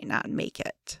he might not make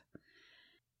it.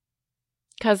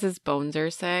 Because his bones are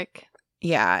sick?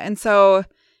 Yeah, and so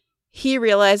he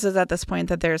realizes at this point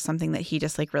that there's something that he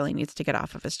just really needs to get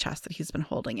off of his chest that he's been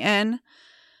holding in.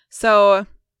 So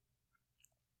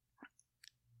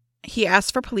he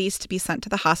asks for police to be sent to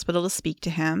the hospital to speak to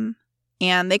him,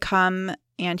 and they come,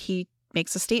 and he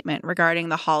makes a statement regarding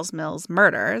the Halls Mills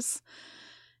murders.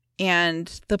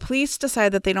 And the police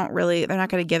decide that they're not going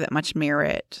to give it much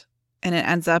merit. And it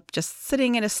ends up just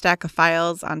sitting in a stack of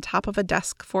files on top of a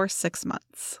desk for 6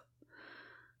 months.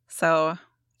 So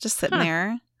just sitting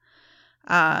there.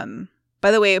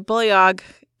 By the way, Bolyog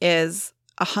is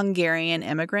a Hungarian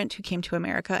immigrant who came to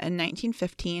America in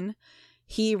 1915.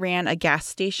 He ran a gas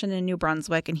station in New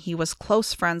Brunswick, and he was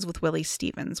close friends with Willie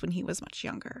Stevens when he was much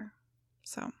younger.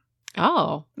 So.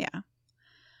 Oh. Yeah.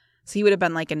 So he would have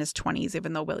been in his 20s,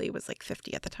 even though Willie was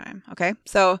 50 at the time. Okay.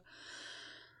 So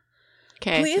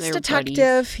Police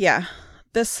detective, buddies. Yeah.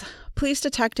 This police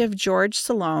detective, George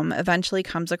Salome, eventually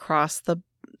comes across the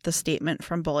statement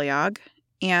from Bolyag,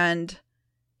 and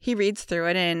he reads through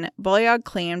it, and Bolyag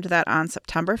claimed that on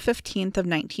September 15th of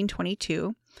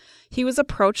 1922, he was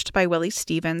approached by Willie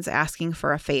Stevens asking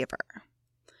for a favor.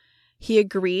 He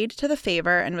agreed to the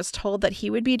favor and was told that he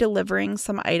would be delivering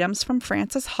some items from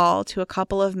Francis Hall to a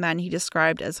couple of men he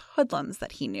described as hoodlums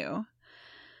that he knew.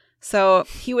 So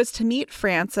he was to meet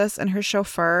Frances and her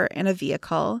chauffeur in a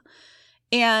vehicle.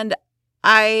 And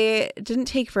I didn't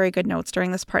take very good notes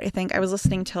during this part. I think I was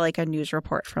listening to like a news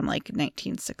report from like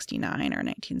 1969 or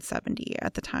 1970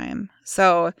 at the time.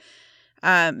 So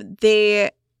I'm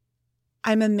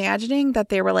imagining that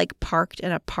they were like parked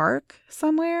in a park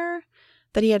somewhere,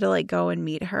 that he had to like go and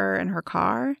meet her in her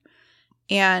car.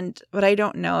 But I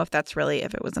don't know if that's really,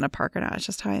 if it was in a park or not. It's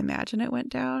just how I imagine it went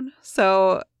down.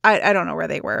 So I don't know where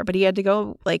they were, but he had to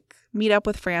go like meet up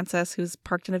with Frances, who's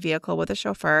parked in a vehicle with a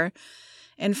chauffeur.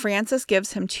 And Frances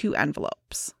gives him 2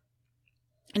 envelopes.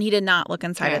 And he did not look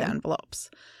inside of the envelopes.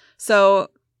 So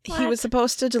he was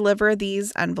supposed to deliver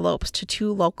these envelopes to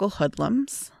 2 local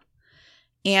hoodlums.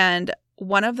 And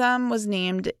one of them was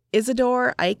named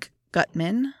Isidore Ike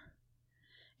Gutman.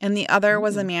 And the other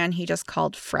was a man he just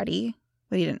called Freddie.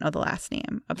 But he didn't know the last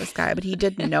name of this guy. But he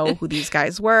did know who these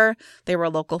guys were. They were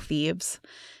local thieves.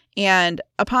 And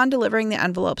upon delivering the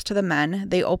envelopes to the men,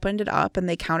 they opened it up and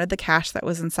they counted the cash that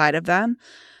was inside of them.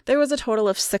 There was a total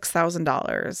of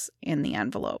 $6,000 in the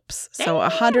envelopes. Damn. So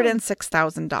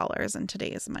 $106,000 in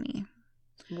today's money.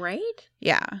 Right?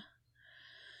 Yeah.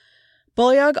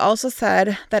 Bolyag also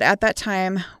said that at that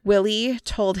time, Willie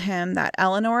told him that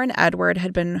Eleanor and Edward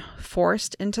had been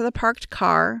forced into the parked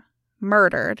car,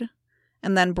 murdered,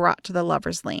 and then brought to the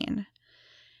Lover's Lane.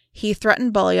 He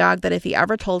threatened Bolyag that if he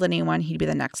ever told anyone, he'd be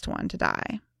the next one to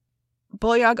die.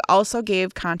 Bolyag also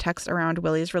gave context around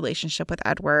Willie's relationship with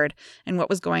Edward and what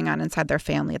was going on inside their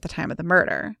family at the time of the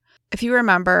murder. If you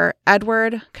remember,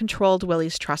 Edward controlled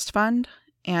Willie's trust fund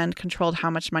and controlled how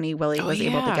much money Willie was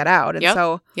able to get out.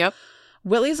 And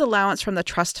Willie's allowance from the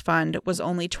trust fund was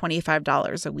only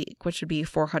 $25 a week, which would be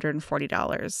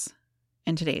 $440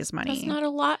 in today's money. That's not a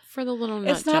lot for the little nut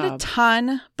It's not job. a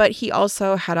ton, but he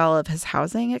also had all of his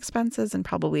housing expenses and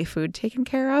probably food taken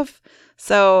care of.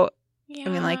 So, I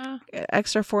mean, like,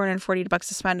 extra $440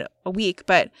 to spend a week.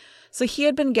 But so he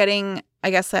had been getting, I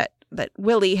guess that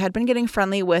Willie had been getting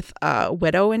friendly with a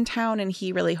widow in town, and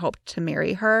he really hoped to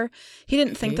marry her. He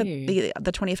didn't think that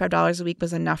the $25 a week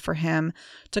was enough for him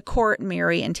to court,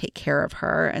 marry, and take care of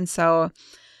her. And so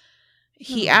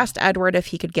he asked Edward if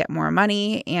he could get more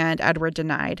money, and Edward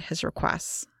denied his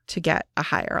requests to get a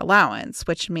higher allowance,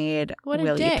 which made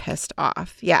Willie pissed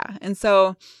off. Yeah. And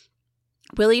so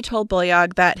Willie told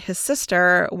Bolyag that his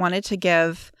sister wanted to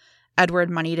give Edward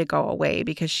money to go away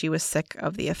because she was sick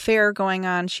of the affair going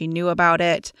on. She knew about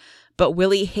it, but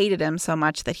Willie hated him so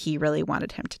much that he really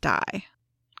wanted him to die.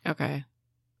 Okay.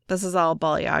 This is all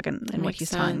Bolyag and what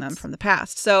he's telling them from the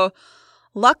past. So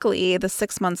luckily, the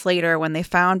 6 months later, when they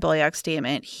found Bolyag's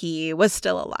statement, he was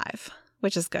still alive,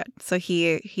 which is good. So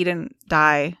he didn't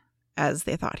die as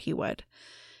they thought he would.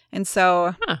 And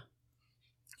so,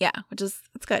 yeah, it's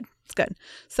good. It's good.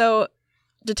 So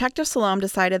Detective Salome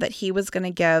decided that he was going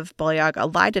to give Bolyag a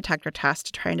lie detector test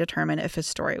to try and determine if his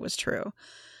story was true.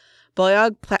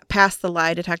 Bolyag passed the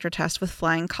lie detector test with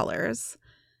flying colors.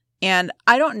 And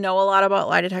I don't know a lot about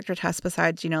lie detector tests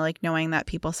besides, like knowing that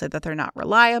people say that they're not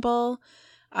reliable.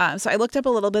 So I looked up a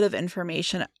little bit of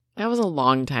information. That was a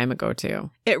long time ago,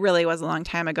 too. It really was a long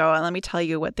time ago. And let me tell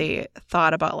you what they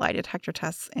thought about lie detector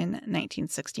tests in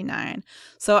 1969.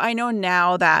 So I know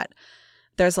now that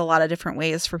there's a lot of different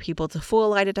ways for people to fool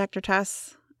lie detector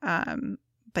tests.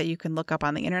 But you can look up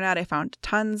on the internet. I found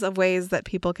tons of ways that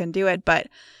people can do it. But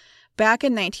back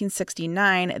in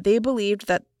 1969, they believed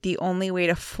that the only way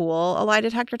to fool a lie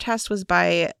detector test was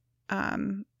by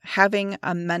having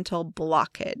a mental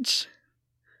blockage,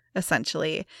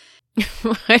 essentially.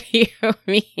 What do you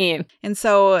mean? And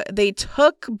so they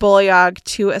took Bolyag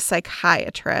to a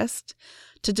psychiatrist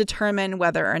to determine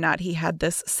whether or not he had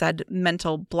this said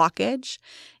mental blockage.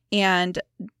 And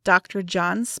Dr.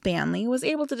 John Spanley was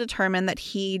able to determine that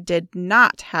he did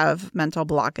not have mental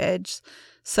blockage.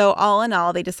 So all in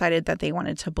all, they decided that they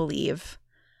wanted to believe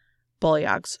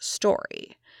Bolyag's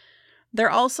story. There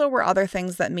also were other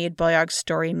things that made Bolyag's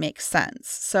story make sense.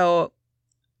 So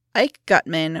Ike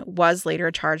Gutman was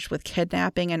later charged with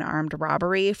kidnapping and armed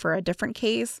robbery for a different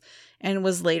case and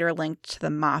was later linked to the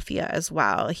mafia as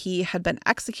well. He had been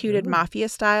executed mafia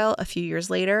style a few years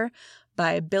later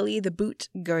by Billy the Boot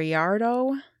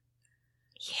Gallardo.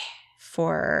 Yeah.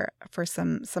 for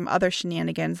some other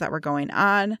shenanigans that were going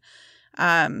on.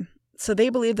 So they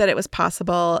believed that it was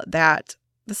possible that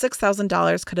the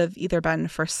 $6,000 could have either been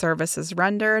for services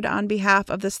rendered on behalf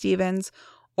of the Stevens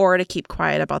or to keep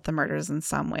quiet about the murders in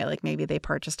some way. Like maybe they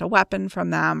purchased a weapon from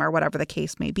them or whatever the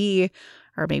case may be,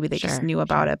 or maybe they just knew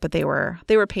about it, but they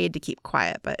were paid to keep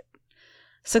quiet. But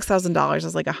 $6,000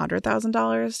 is like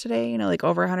 $100,000 today, like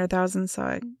over 100,000. So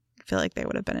I feel like they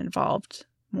would have been involved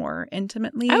more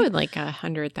intimately. I would like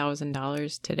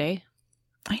 $100,000 today.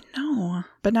 I know,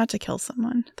 but not to kill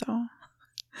someone, though.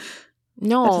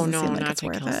 No, not to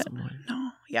kill someone.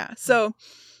 No, yeah. So,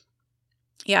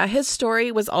 yeah, his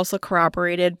story was also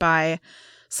corroborated by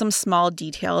some small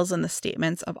details in the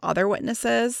statements of other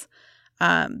witnesses.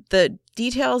 The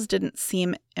details didn't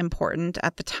seem important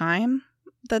at the time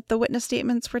that the witness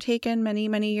statements were taken many,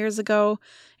 many years ago,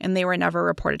 and they were never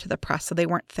reported to the press, so they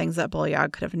weren't things that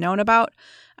Bolyag could have known about.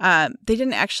 They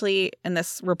didn't actually, in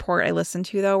this report I listened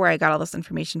to, though, where I got all this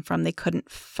information from, they couldn't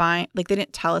find, they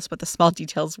didn't tell us what the small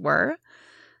details were.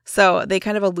 So they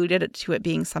kind of alluded to it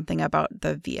being something about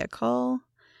the vehicle.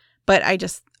 But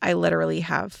I literally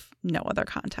have no other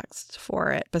context for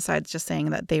it besides just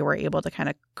saying that they were able to kind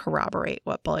of corroborate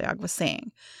what Bolyag was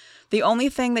saying. The only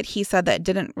thing that he said that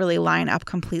didn't really line up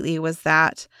completely was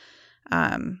that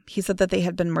he said that they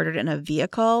had been murdered in a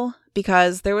vehicle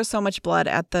because there was so much blood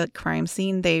at the crime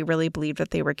scene. They really believed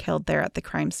that they were killed there at the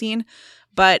crime scene.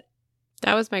 But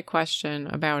that was my question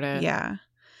about it. Yeah.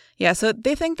 Yeah. So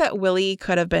they think that Willie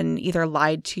could have been either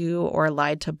lied to or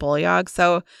lied to Bolyag.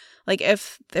 So like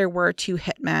if there were two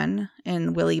hitmen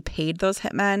and Willie paid those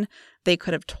hitmen, they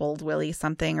could have told Willie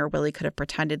something, or Willie could have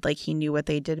pretended like he knew what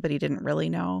they did, but he didn't really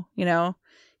know,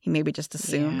 He maybe just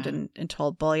assumed and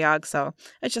told Bolyag. So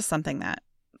it's just something that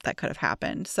could have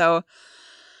happened. So,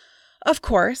 of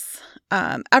course,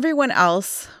 everyone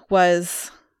else was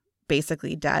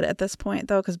basically dead at this point,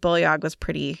 though, because Bolyag was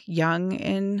pretty young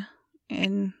in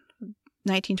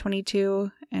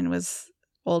 1922 and was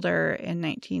older in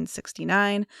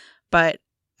 1969. But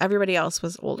everybody else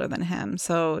was older than him,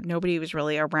 so nobody was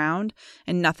really around,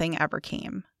 and nothing ever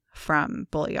came from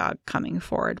Bolyag coming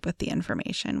forward with the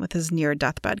information, with his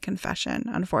near-deathbed confession,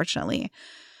 unfortunately.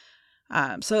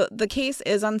 So the case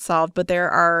is unsolved, but there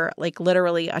are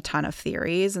literally a ton of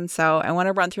theories, and so I want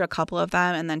to run through a couple of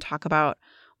them and then talk about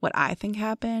what I think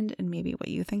happened and maybe what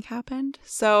you think happened.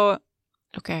 So,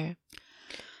 okay.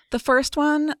 The first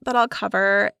one that I'll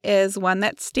cover is one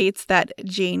that states that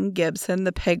Jane Gibson,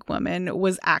 the pig woman,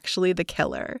 was actually the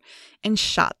killer and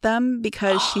shot them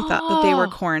because she thought that they were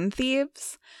corn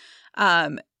thieves.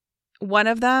 One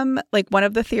of them, one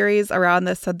of the theories around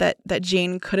this said that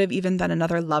Jane could have even been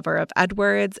another lover of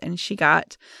Edward's and she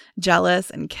got jealous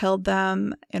and killed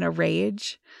them in a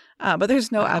rage. But there's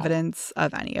no evidence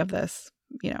of any of this.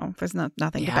 There's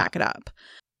nothing to back it up.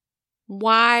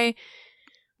 Why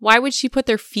would she put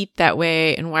their feet that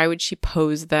way, and why would she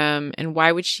pose them, and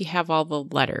why would she have all the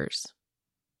letters?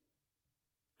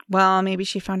 Well, maybe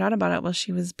she found out about it while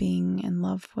she was being in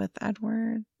love with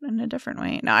Edward in a different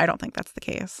way. No, I don't think that's the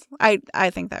case. I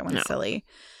think that one's silly.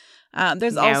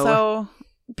 There's also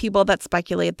people that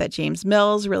speculate that James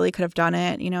Mills really could have done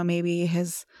it. Maybe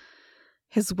his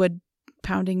wood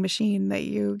pounding machine that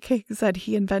you said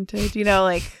he invented.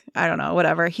 I don't know,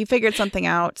 whatever. He figured something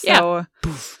out. So.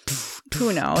 Yeah.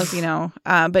 Who knows,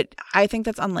 but I think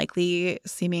that's unlikely,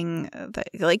 seeming that,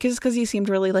 just because he seemed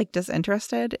really,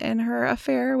 disinterested in her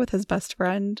affair with his best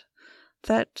friend,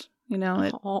 that,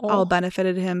 it all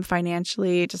benefited him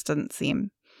financially. It just doesn't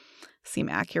seem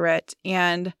accurate.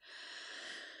 And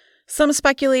some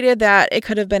speculated that it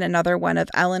could have been another one of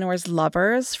Eleanor's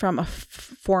lovers from a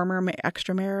former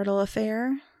extramarital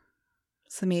affair.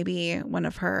 So maybe one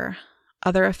of her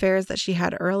other affairs that she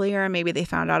had earlier. Maybe they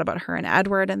found out about her and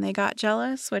Edward and they got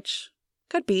jealous, which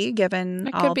could be given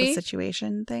all the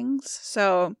situation things.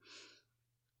 So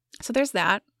there's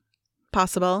that.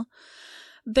 Possible.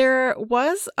 There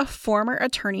was a former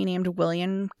attorney named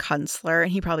William Kunstler,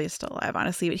 and he probably is still alive,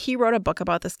 honestly, but he wrote a book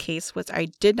about this case, which I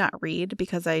did not read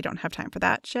because I don't have time for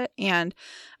that shit. And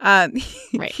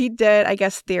he did, I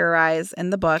guess, theorize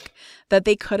in the book that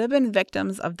they could have been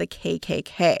victims of the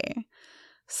KKK.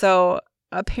 So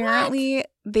apparently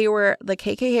the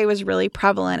KKK was really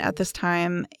prevalent at this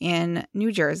time in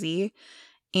New Jersey,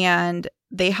 and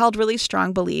they held really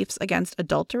strong beliefs against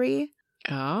adultery.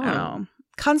 Oh. I don't know.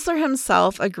 Kunstler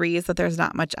himself agrees that there's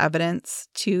not much evidence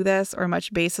to this or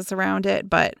much basis around it,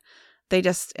 but they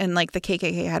just, and the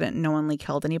KKK hadn't knowingly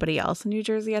killed anybody else in New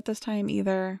Jersey at this time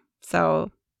either.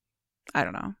 So, I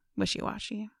don't know.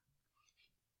 Wishy-washy.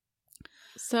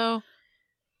 So,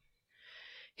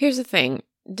 here's the thing.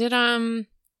 Did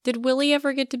Did Willie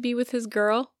ever get to be with his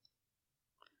girl?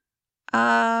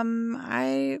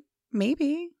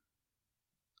 Maybe.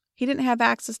 He didn't have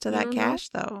access to that cash,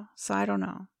 though, so I don't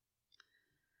know.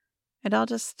 It all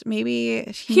just, maybe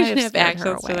he might have scared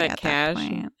her away to that cash. That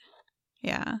point.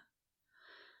 Yeah.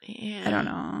 I don't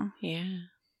know. Yeah.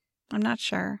 I'm not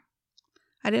sure.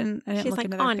 I didn't She's look like,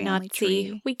 into their family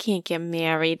tree. We can't get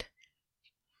married.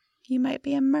 You might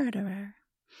be a murderer.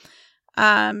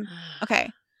 Okay.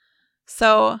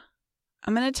 So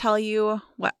I'm going to tell you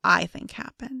what I think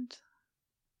happened.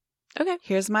 Okay.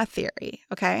 Here's my theory.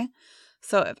 Okay.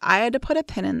 So if I had to put a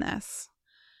pin in this,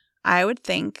 I would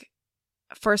think,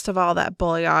 first of all, that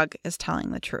Bolyog is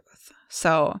telling the truth.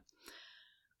 So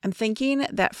I'm thinking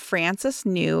that Frances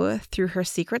knew through her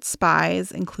secret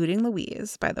spies, including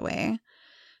Louise, by the way.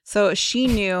 So she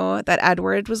knew that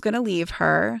Edward was going to leave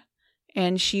her,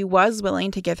 and she was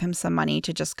willing to give him some money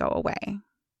to just go away.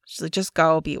 She's like, just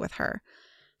go be with her,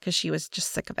 because she was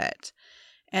just sick of it.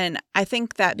 And I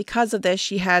think that because of this,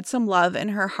 she had some love in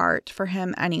her heart for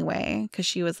him anyway, because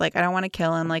she was like, I don't want to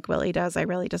kill him like Willie does. I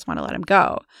really just want to let him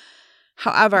go.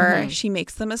 However, she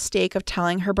makes the mistake of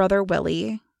telling her brother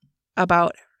Willie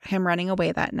about him running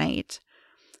away that night.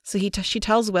 So she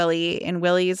tells Willie, and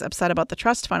Willie's upset about the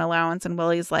trust fund allowance, and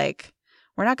Willie's like,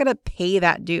 we're not going to pay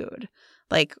that dude.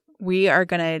 Like, we're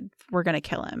going to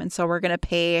kill him. And so we're going to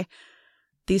pay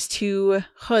these two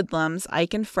hoodlums,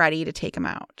 Ike and Freddie, to take him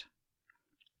out.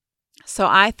 So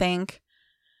I think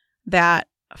that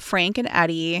Frank and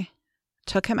Eddie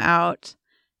took him out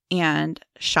and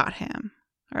shot him,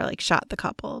 or like shot the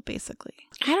couple, basically.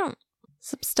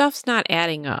 Some stuff's not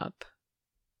adding up.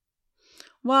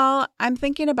 Well, I'm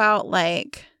thinking about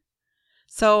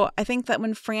so I think that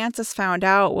when Frances found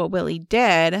out what Willie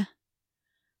did,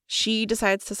 she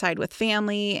decides to side with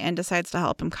family and decides to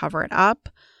help him cover it up.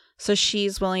 So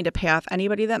she's willing to pay off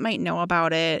anybody that might know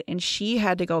about it. And she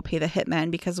had to go pay the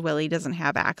hitmen because Willie doesn't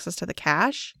have access to the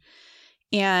cash.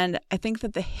 And I think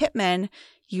that the hitmen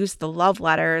used the love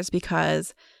letters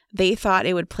because they thought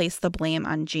it would place the blame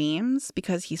on James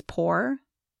because he's poor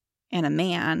and a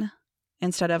man,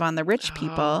 instead of on the rich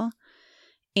people.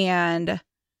 And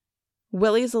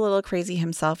Willie's a little crazy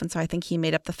himself, and so I think he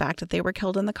made up the fact that they were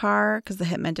killed in the car because the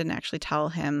hitmen didn't actually tell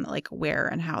him where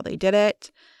and how they did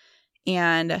it.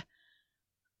 And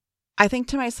I think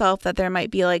to myself that there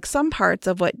might be some parts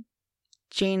of what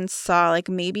Jane saw,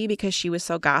 maybe because she was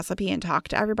so gossipy and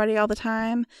talked to everybody all the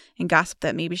time and gossiped,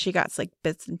 that maybe she got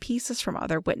bits and pieces from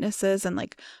other witnesses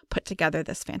and put together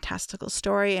this fantastical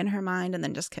story in her mind and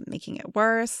then just kept making it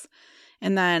worse.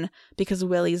 And then because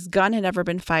Willie's gun had never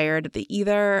been fired, the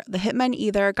hitmen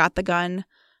either got the gun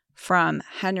from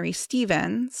Henry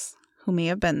Stevens, who may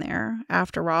have been there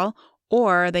after all,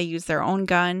 or they used their own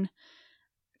gun,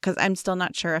 because I'm still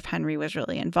not sure if Henry was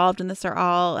really involved in this at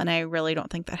all. And I really don't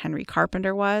think that Henry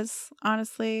Carpenter was,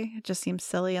 honestly. It just seems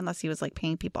silly unless he was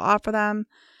paying people off for them.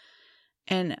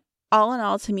 And all in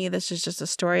all, to me, this is just a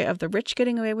story of the rich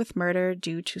getting away with murder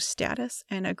due to status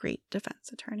and a great defense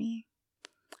attorney.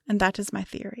 And that is my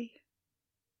theory.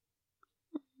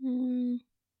 Some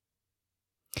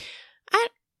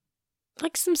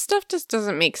stuff just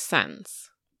doesn't make sense.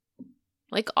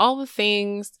 All the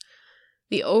things,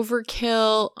 the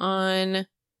overkill on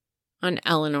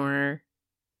Eleanor,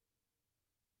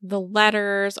 the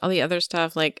letters, all the other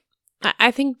stuff.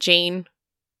 I think Jane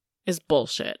is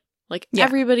bullshit.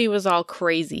 Everybody was all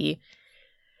crazy.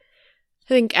 I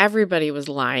think everybody was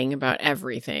lying about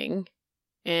everything.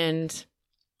 And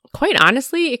quite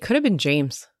honestly, it could have been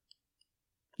James.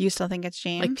 You still think it's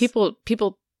James?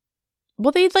 People,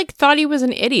 well, they thought he was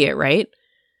an idiot, right?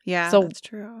 Yeah, so that's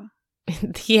true.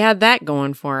 He had that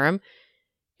going for him.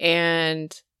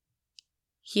 And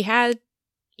he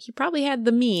probably had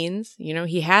the means,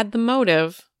 he had the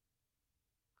motive.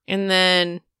 And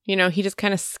then, he just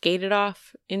kind of skated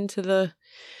off into the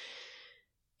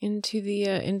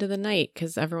night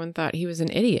because everyone thought he was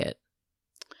an idiot.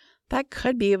 That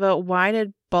could be, but why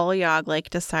did Bolyog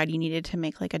decide you needed to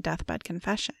make a deathbed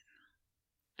confession?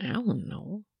 I don't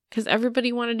know. Because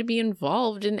everybody wanted to be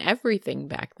involved in everything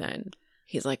back then.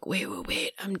 He's like,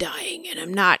 wait, I'm dying and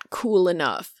I'm not cool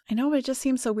enough. I know, but it just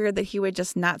seems so weird that he would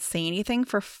just not say anything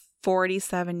for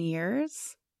 47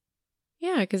 years.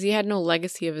 Yeah, because he had no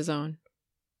legacy of his own.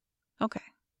 Okay.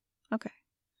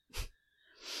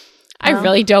 I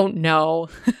really don't know.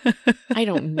 I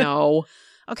don't know.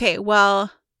 Okay,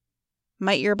 well,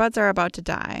 my earbuds are about to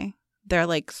die. They're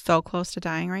so close to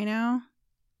dying right now.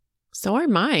 So are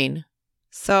mine.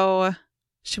 So,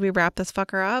 should we wrap this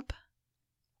fucker up?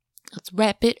 Let's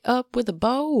wrap it up with a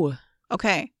bow.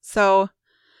 Okay, so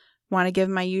want to give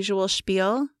my usual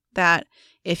spiel that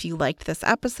If you liked this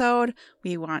episode,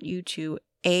 we want you to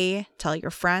A, tell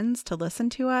your friends to listen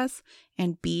to us,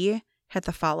 and B, hit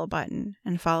the follow button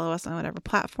and follow us on whatever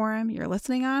platform you're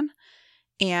listening on.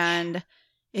 And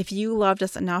if you loved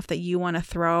us enough that you want to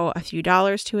throw a few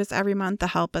dollars to us every month to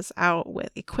help us out with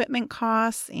equipment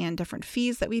costs and different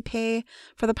fees that we pay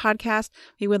for the podcast,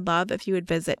 we would love if you would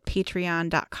visit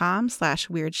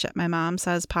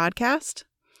patreon.com/weirdshitmymomsayspodcast.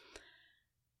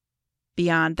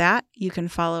 Beyond that, you can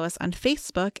follow us on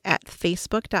Facebook at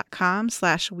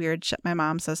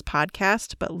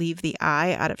facebook.com/weirdshitmymomsayspodcast, but leave the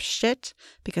I out of shit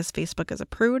because Facebook is a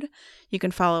prude. You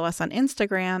can follow us on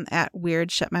Instagram at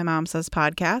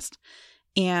weirdshitmymomsayspodcast.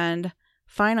 And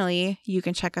finally, you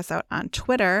can check us out on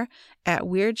Twitter at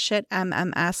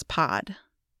weirdshitmmspod.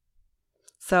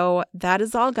 So that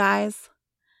is all, guys.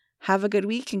 Have a good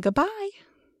week and goodbye.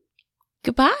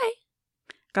 Goodbye.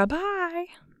 Goodbye.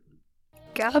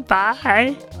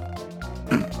 Goodbye.